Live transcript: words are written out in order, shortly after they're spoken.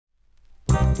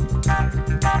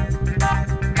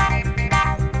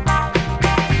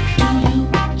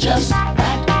Just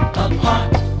act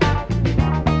apart,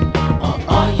 or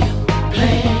are you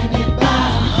playing it by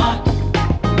heart?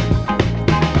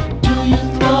 Do you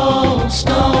throw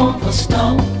stone for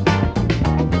stone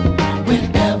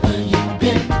whenever you've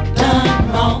been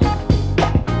done wrong?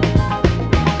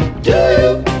 Do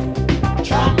you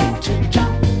try to do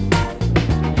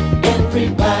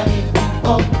everybody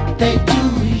before they do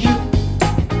you?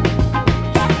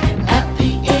 And at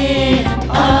the end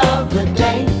of the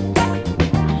day,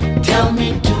 tell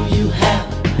me, do you have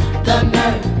the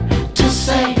nerve to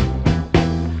say,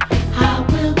 I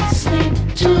will sleep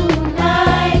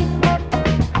tonight,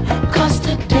 'cause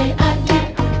today I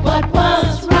did what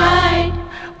was right?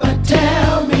 But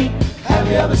tell me, have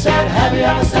you ever said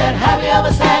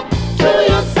to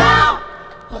yourself,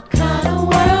 what kind of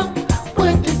world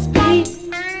would this be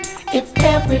if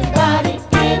everybody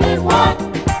in it was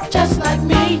just like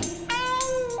me?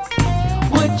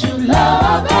 Would you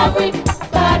love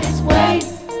everybody's ways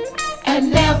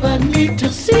and never need to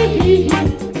see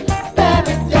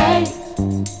better days?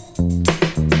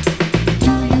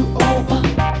 Do you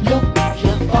overlook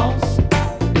your faults,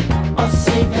 or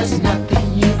say there's nothing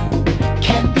you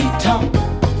can be taught?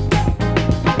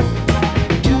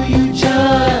 Do you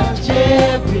judge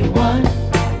everyone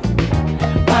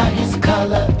by his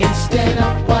color instead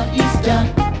of what he's done?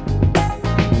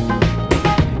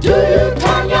 Do you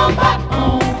turn your back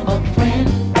on a friend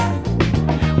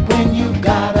when you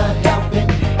got a helping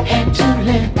hand to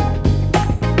lend?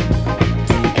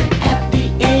 And at the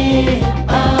end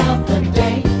of the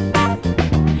day,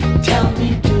 tell me,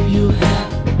 do you have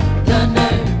the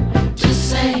nerve to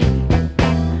say,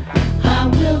 I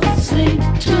will sleep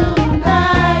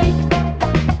tonight,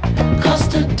 'cause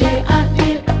today I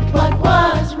did what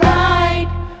was right?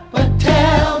 But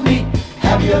tell me,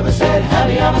 have you ever said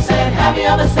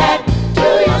to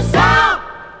yourself,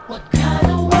 what